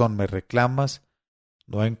razón me reclamas,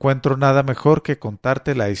 no encuentro nada mejor que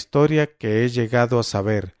contarte la historia que he llegado a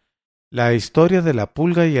saber, la historia de la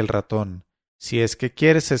pulga y el ratón, si es que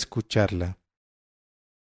quieres escucharla.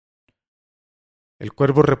 El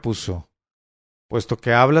cuervo repuso: puesto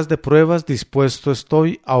que hablas de pruebas, dispuesto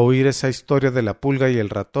estoy a oír esa historia de la pulga y el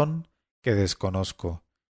ratón que desconozco.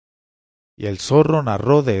 Y el zorro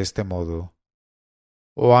narró de este modo: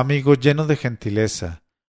 oh amigo lleno de gentileza,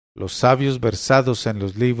 los sabios versados en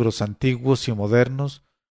los libros antiguos y modernos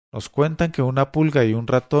nos cuentan que una pulga y un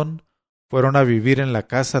ratón fueron a vivir en la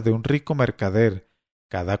casa de un rico mercader,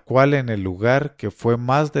 cada cual en el lugar que fue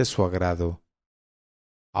más de su agrado.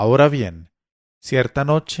 Ahora bien, cierta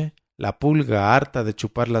noche, la pulga, harta de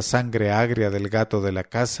chupar la sangre agria del gato de la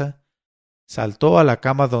casa, saltó a la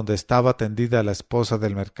cama donde estaba tendida la esposa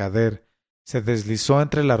del mercader, se deslizó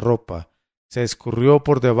entre la ropa, se escurrió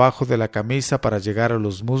por debajo de la camisa para llegar a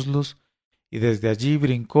los muslos, y desde allí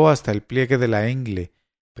brincó hasta el pliegue de la ingle,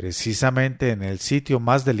 precisamente en el sitio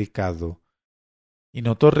más delicado. Y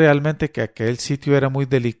notó realmente que aquel sitio era muy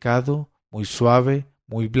delicado, muy suave,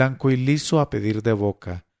 muy blanco y liso a pedir de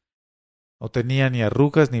boca. No tenía ni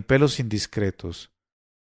arrugas ni pelos indiscretos.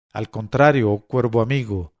 Al contrario, oh cuervo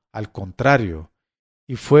amigo, al contrario.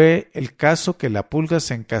 Y fue el caso que la pulga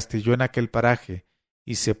se encastilló en aquel paraje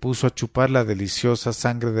y se puso a chupar la deliciosa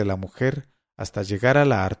sangre de la mujer hasta llegar a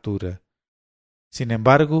la hartura. Sin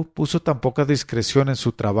embargo, puso tan poca discreción en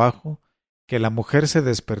su trabajo que la mujer se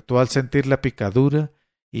despertó al sentir la picadura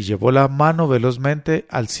y llevó la mano velozmente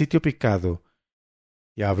al sitio picado,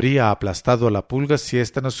 y habría aplastado a la pulga si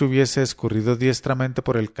ésta no se hubiese escurrido diestramente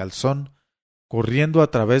por el calzón, corriendo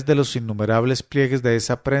a través de los innumerables pliegues de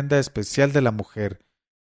esa prenda especial de la mujer,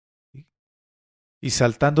 y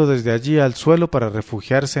saltando desde allí al suelo para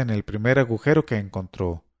refugiarse en el primer agujero que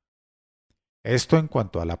encontró. Esto en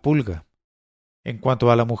cuanto a la pulga. En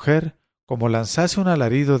cuanto a la mujer, como lanzase un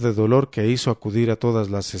alarido de dolor que hizo acudir a todas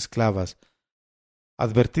las esclavas,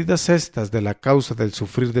 advertidas éstas de la causa del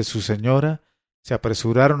sufrir de su señora, se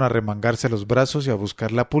apresuraron a remangarse los brazos y a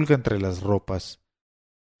buscar la pulga entre las ropas.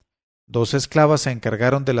 2 esclavas se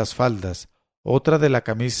encargaron de las faldas, otra de la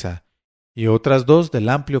camisa y otras 2 del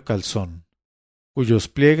amplio calzón, cuyos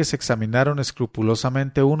pliegues examinaron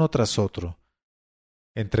escrupulosamente uno tras otro.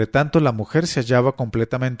 Entretanto la mujer se hallaba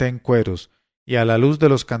completamente en cueros, y a la luz de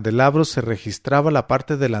los candelabros se registraba la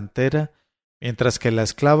parte delantera, mientras que la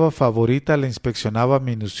esclava favorita le inspeccionaba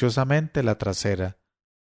minuciosamente la trasera.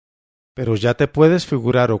 Pero ya te puedes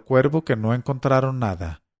figurar, oh cuervo, que no encontraron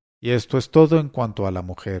nada, y esto es todo en cuanto a la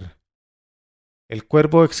mujer. El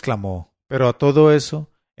cuervo exclamó: pero a todo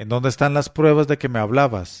eso, ¿en dónde están las pruebas de que me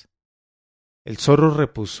hablabas? El zorro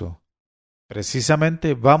repuso: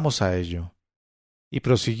 precisamente vamos a ello. Y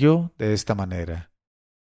prosiguió de esta manera: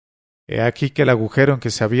 he aquí que el agujero en que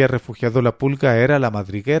se había refugiado la pulga era la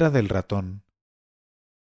madriguera del ratón.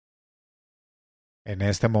 En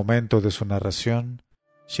este momento de su narración,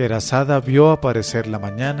 Sherazada vio aparecer la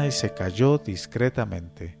mañana y se calló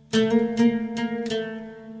discretamente.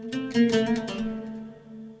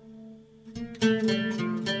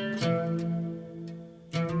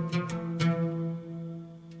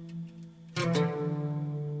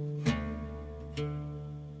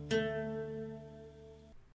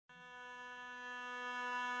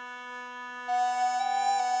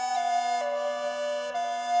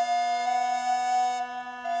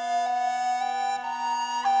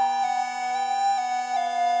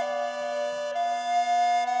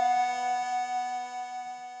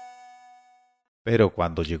 Pero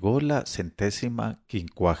cuando llegó la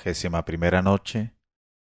 151ª noche,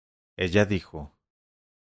 ella dijo: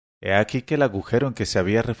 he aquí que el agujero en que se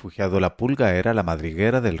había refugiado la pulga era la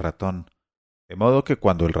madriguera del ratón, de modo que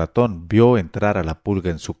cuando el ratón vio entrar a la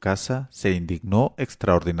pulga en su casa, se indignó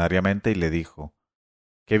extraordinariamente y le dijo: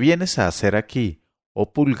 ¿qué vienes a hacer aquí,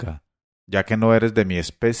 oh pulga, ya que no eres de mi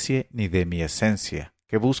especie ni de mi esencia?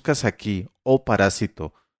 ¿Qué buscas aquí, oh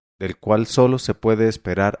parásito, del cual sólo se puede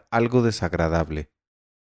esperar algo desagradable?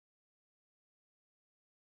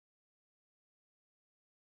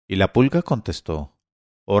 Y la pulga contestó: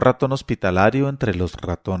 oh ratón hospitalario entre los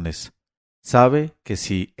ratones, sabe que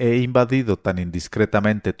si he invadido tan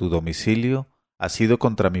indiscretamente tu domicilio, ha sido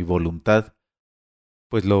contra mi voluntad,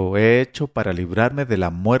 pues lo he hecho para librarme de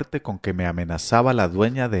la muerte con que me amenazaba la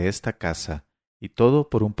dueña de esta casa, y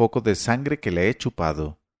todo por un poco de sangre que le he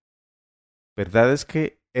chupado. Verdad es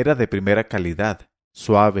que era de primera calidad,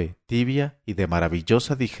 suave, tibia y de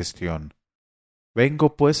maravillosa digestión.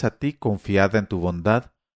 Vengo pues a ti confiada en tu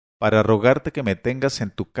bondad, para rogarte que me tengas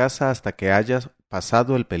en tu casa hasta que hayas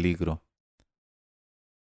pasado el peligro.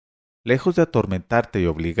 Lejos de atormentarte y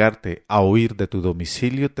obligarte a huir de tu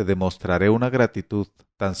domicilio, te demostraré una gratitud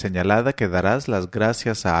tan señalada que darás las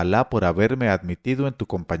gracias a Alá por haberme admitido en tu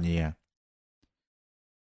compañía.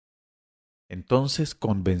 Entonces,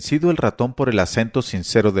 convencido el ratón por el acento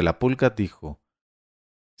sincero de la pulga, dijo: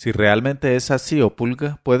 Si realmente es así, oh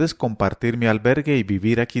pulga, puedes compartir mi albergue y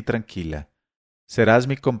vivir aquí tranquila. Serás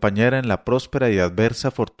mi compañera en la próspera y adversa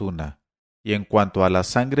fortuna. Y en cuanto a la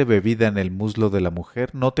sangre bebida en el muslo de la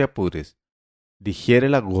mujer, no te apures.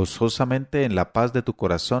 Digiérela gozosamente en la paz de tu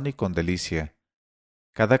corazón y con delicia.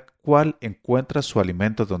 Cada cual encuentra su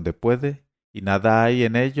alimento donde puede, y nada hay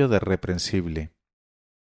en ello de reprensible.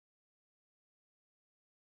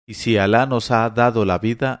 Y si Alá nos ha dado la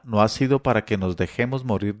vida, no ha sido para que nos dejemos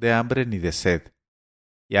morir de hambre ni de sed.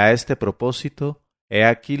 Y a este propósito, he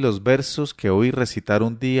aquí los versos que oí recitar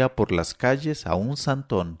un día por las calles a un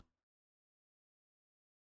santón.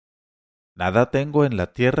 Nada tengo en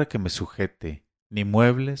la tierra que me sujete, ni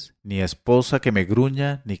muebles, ni esposa que me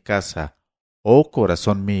gruña, ni casa. Oh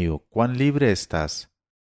corazón mío, cuán libre estás.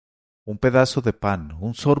 Un pedazo de pan,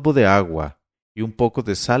 un sorbo de agua y un poco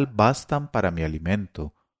de sal bastan para mi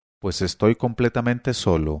alimento, pues estoy completamente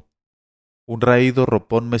solo. Un raído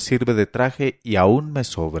ropón me sirve de traje y aún me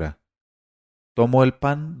sobra. Tomo el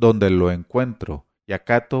pan donde lo encuentro y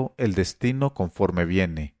acato el destino conforme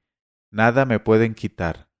viene. Nada me pueden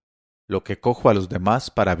quitar. Lo que cojo a los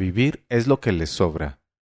demás para vivir es lo que les sobra.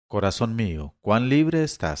 Corazón mío, cuán libre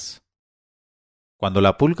estás. Cuando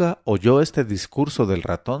la pulga oyó este discurso del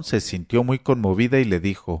ratón, se sintió muy conmovida y le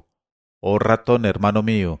dijo: Oh ratón, hermano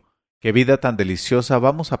mío, qué vida tan deliciosa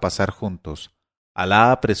vamos a pasar juntos.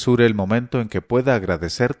 Alá apresure el momento en que pueda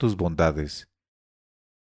agradecer tus bondades.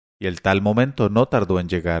 Y el tal momento no tardó en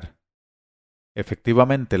llegar.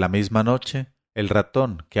 Efectivamente, la misma noche, el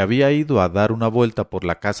ratón, que había ido a dar una vuelta por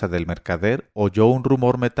la casa del mercader, oyó un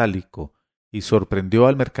rumor metálico y sorprendió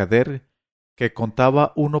al mercader, que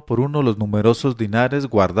contaba uno por uno los numerosos dinares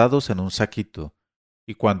guardados en un saquito,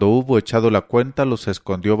 y cuando hubo echado la cuenta los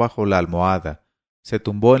escondió bajo la almohada, se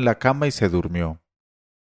tumbó en la cama y se durmió.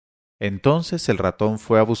 Entonces el ratón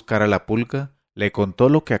fue a buscar a la pulga, le contó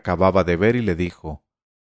lo que acababa de ver y le dijo: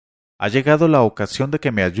 Ha llegado la ocasión de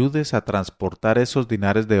que me ayudes a transportar esos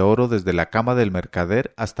dinares de oro desde la cama del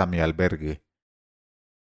mercader hasta mi albergue.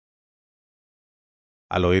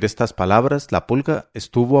 Al oír estas palabras, la pulga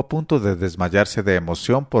estuvo a punto de desmayarse de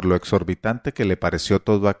emoción por lo exorbitante que le pareció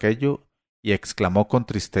todo aquello, y exclamó con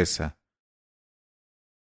tristeza: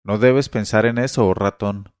 No debes pensar en eso, oh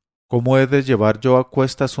ratón. ¿Cómo he de llevar yo a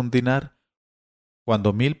cuestas un dinar,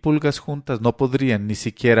 cuando 1000 pulgas juntas no podrían ni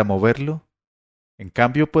siquiera moverlo? En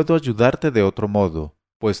cambio puedo ayudarte de otro modo,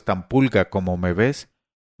 pues tan pulga como me ves,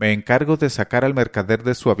 me encargo de sacar al mercader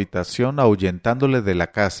de su habitación ahuyentándole de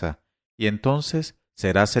la casa, y entonces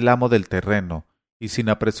serás el amo del terreno, y sin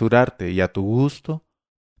apresurarte y a tu gusto,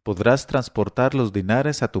 podrás transportar los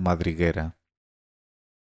dinares a tu madriguera.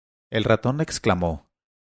 El ratón exclamó: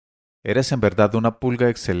 Eres en verdad una pulga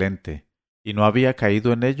excelente, y no había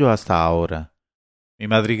caído en ello hasta ahora. Mi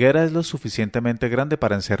madriguera es lo suficientemente grande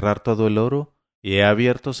para encerrar todo el oro, y he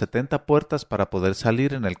abierto 70 puertas para poder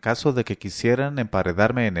salir en el caso de que quisieran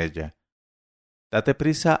emparedarme en ella. Date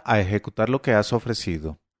prisa a ejecutar lo que has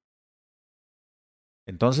ofrecido.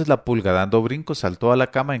 Entonces la pulga, dando brincos, saltó a la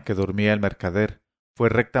cama en que dormía el mercader, fue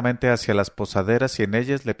rectamente hacia las posaderas y en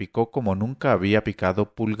ellas le picó como nunca había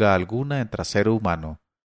picado pulga alguna en trasero humano.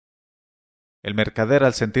 El mercader,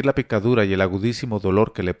 al sentir la picadura y el agudísimo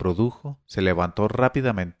dolor que le produjo, se levantó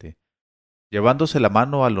rápidamente, llevándose la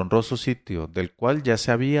mano al honroso sitio, del cual ya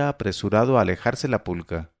se había apresurado a alejarse la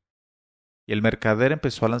pulga. Y el mercader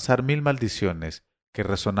empezó a lanzar 1000 maldiciones, que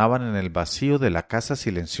resonaban en el vacío de la casa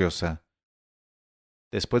silenciosa.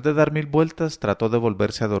 Después de dar 1000 vueltas, trató de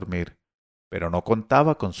volverse a dormir, pero no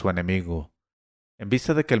contaba con su enemigo. En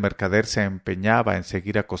vista de que el mercader se empeñaba en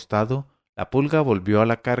seguir acostado, la pulga volvió a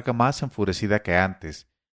la carga más enfurecida que antes,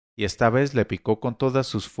 y esta vez le picó con todas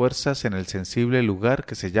sus fuerzas en el sensible lugar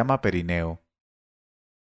que se llama perineo.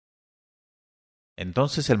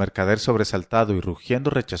 Entonces el mercader, sobresaltado y rugiendo,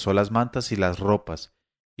 rechazó las mantas y las ropas,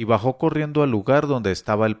 y bajó corriendo al lugar donde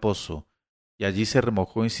estaba el pozo, y allí se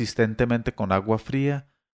remojó insistentemente con agua fría,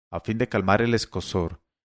 a fin de calmar el escozor,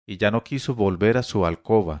 y ya no quiso volver a su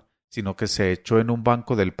alcoba, sino que se echó en un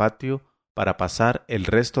banco del patio para pasar el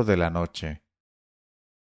resto de la noche.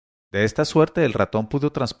 De esta suerte el ratón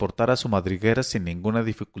pudo transportar a su madriguera sin ninguna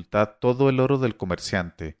dificultad todo el oro del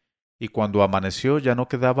comerciante, y cuando amaneció ya no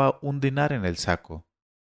quedaba un dinar en el saco.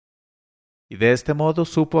 Y de este modo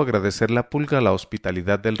supo agradecer la pulga la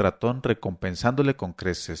hospitalidad del ratón, recompensándole con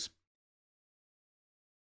creces.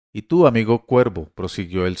 Y tú, amigo cuervo,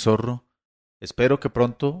 prosiguió el zorro, espero que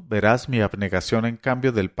pronto verás mi abnegación en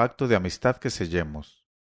cambio del pacto de amistad que sellemos.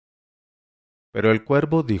 Pero el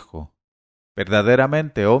cuervo dijo,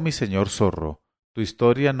 verdaderamente, oh mi señor zorro, tu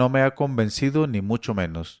historia no me ha convencido ni mucho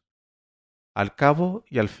menos. Al cabo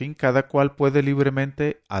y al fin cada cual puede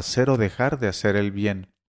libremente hacer o dejar de hacer el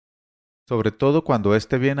bien, sobre todo cuando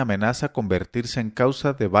este bien amenaza convertirse en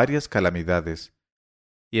causa de varias calamidades.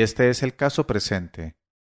 Y este es el caso presente.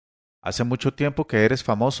 Hace mucho tiempo que eres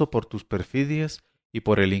famoso por tus perfidias y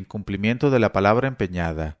por el incumplimiento de la palabra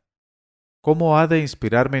empeñada. ¿Cómo ha de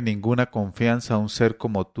inspirarme ninguna confianza un ser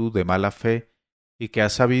como tú de mala fe y que ha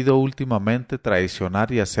sabido últimamente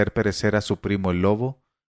traicionar y hacer perecer a su primo el lobo?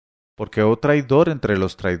 Porque, oh traidor entre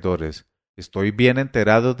los traidores, estoy bien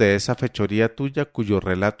enterado de esa fechoría tuya cuyo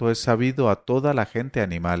relato es sabido a toda la gente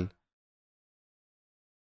animal.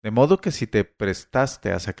 De modo que si te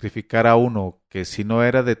prestaste a sacrificar a uno que si no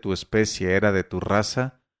era de tu especie era de tu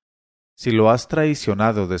raza, si lo has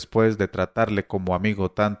traicionado después de tratarle como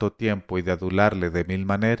amigo tanto tiempo y de adularle de mil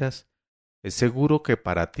maneras, es seguro que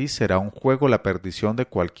para ti será un juego la perdición de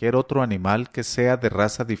cualquier otro animal que sea de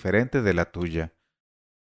raza diferente de la tuya.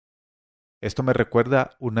 Esto me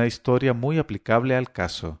recuerda una historia muy aplicable al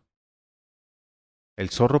caso. El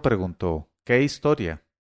zorro preguntó, ¿qué historia?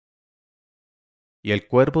 Y el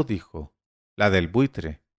cuervo dijo, la del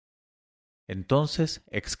buitre. Entonces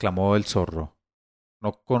exclamó el zorro,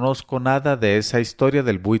 no conozco nada de esa historia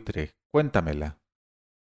del buitre, cuéntamela.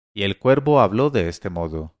 Y el cuervo habló de este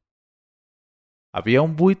modo. Había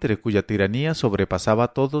un buitre cuya tiranía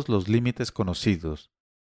sobrepasaba todos los límites conocidos.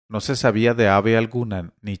 No se sabía de ave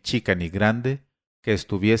alguna, ni chica ni grande, que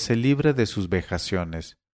estuviese libre de sus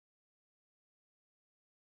vejaciones.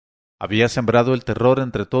 Había sembrado el terror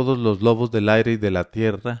entre todos los lobos del aire y de la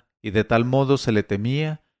tierra, y de tal modo se le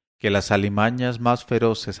temía que las alimañas más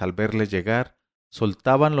feroces al verle llegar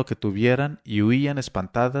soltaban lo que tuvieran y huían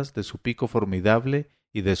espantadas de su pico formidable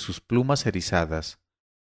y de sus plumas erizadas.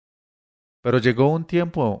 Pero llegó un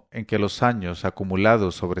tiempo en que los años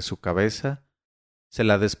acumulados sobre su cabeza se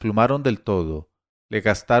la desplumaron del todo, le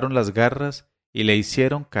gastaron las garras y le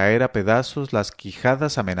hicieron caer a pedazos las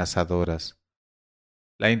quijadas amenazadoras.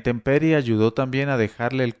 La intemperie ayudó también a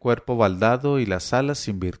dejarle el cuerpo baldado y las alas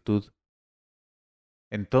sin virtud.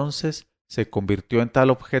 Entonces se convirtió en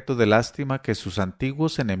tal objeto de lástima que sus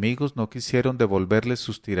antiguos enemigos no quisieron devolverle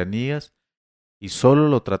sus tiranías y sólo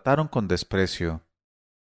lo trataron con desprecio.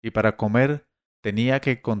 Y para comer tenía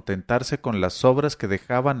que contentarse con las sobras que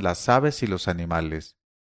dejaban las aves y los animales.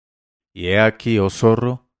 Y he aquí, oh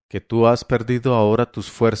zorro, que tú has perdido ahora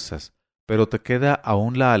tus fuerzas, pero te queda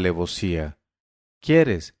aún la alevosía.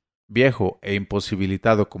 ¿Quieres, viejo e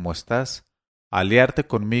imposibilitado como estás, aliarte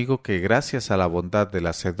conmigo que gracias a la bondad del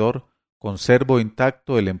Hacedor conservo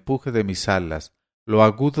intacto el empuje de mis alas, lo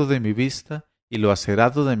agudo de mi vista y lo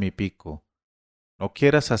acerado de mi pico? ¿No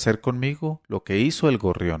quieras hacer conmigo lo que hizo el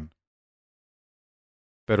gorrión?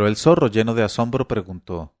 Pero el zorro, lleno de asombro,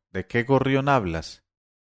 preguntó, ¿de qué gorrión hablas?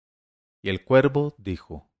 Y el cuervo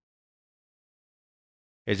dijo,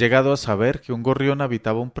 he llegado a saber que un gorrión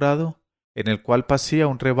habitaba un prado en el cual pacía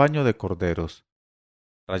un rebaño de corderos.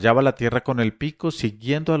 Rayaba la tierra con el pico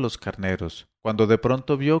siguiendo a los carneros. Cuando de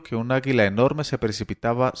pronto vio que un águila enorme se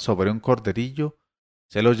precipitaba sobre un corderillo,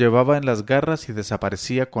 se lo llevaba en las garras y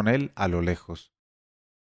desaparecía con él a lo lejos.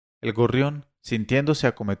 El gorrión, sintiéndose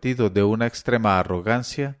acometido de una extrema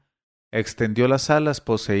arrogancia, extendió las alas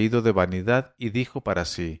poseído de vanidad y dijo para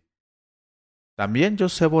sí, también yo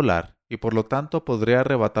sé volar, y por lo tanto podré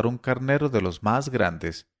arrebatar un carnero de los más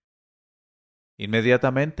grandes.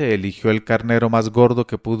 Inmediatamente eligió el carnero más gordo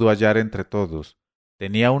que pudo hallar entre todos.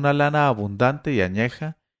 Tenía una lana abundante y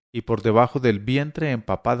añeja, y por debajo del vientre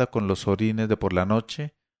empapada con los orines de por la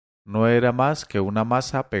noche, no era más que una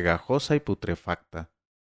masa pegajosa y putrefacta.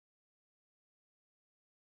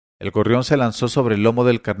 El gorrión se lanzó sobre el lomo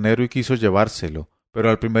del carnero y quiso llevárselo, pero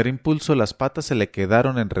al primer impulso las patas se le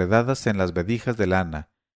quedaron enredadas en las vedijas de lana,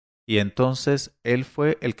 y entonces él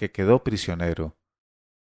fue el que quedó prisionero.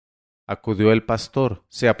 Acudió el pastor,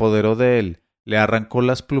 se apoderó de él, le arrancó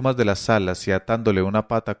las plumas de las alas y atándole una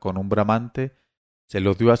pata con un bramante, se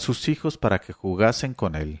lo dio a sus hijos para que jugasen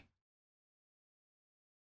con él.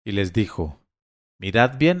 Y les dijo,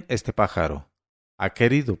 mirad bien este pájaro. Ha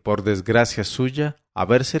querido, por desgracia suya,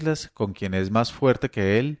 habérselas con quien es más fuerte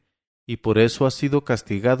que él, y por eso ha sido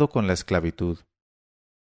castigado con la esclavitud.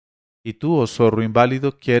 Y tú, oh zorro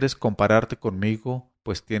inválido, quieres compararte conmigo,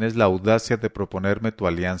 pues tienes la audacia de proponerme tu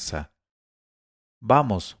alianza.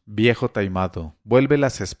 Vamos, viejo taimado, vuelve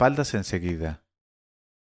las espaldas enseguida.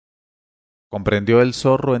 Comprendió el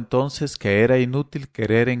zorro entonces que era inútil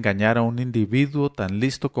querer engañar a un individuo tan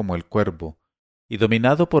listo como el cuervo, y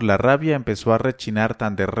dominado por la rabia empezó a rechinar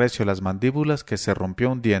tan de recio las mandíbulas que se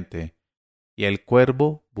rompió un diente, y el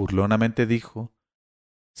cuervo burlonamente dijo: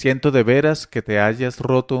 «Siento de veras que te hayas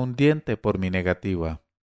roto un diente por mi negativa».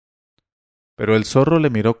 Pero el zorro le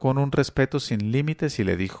miró con un respeto sin límites y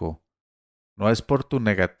le dijo: «No es por tu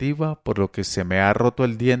negativa por lo que se me ha roto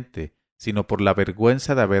el diente, sino por la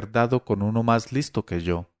vergüenza de haber dado con uno más listo que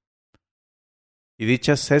yo». Y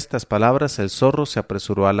dichas estas palabras, el zorro se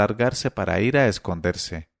apresuró a largarse para ir a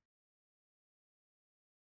esconderse.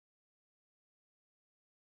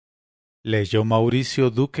 Leyó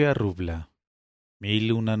Mauricio Duque Arrubla.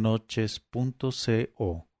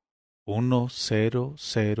 1001noches.co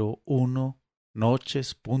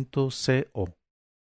 1001noches.co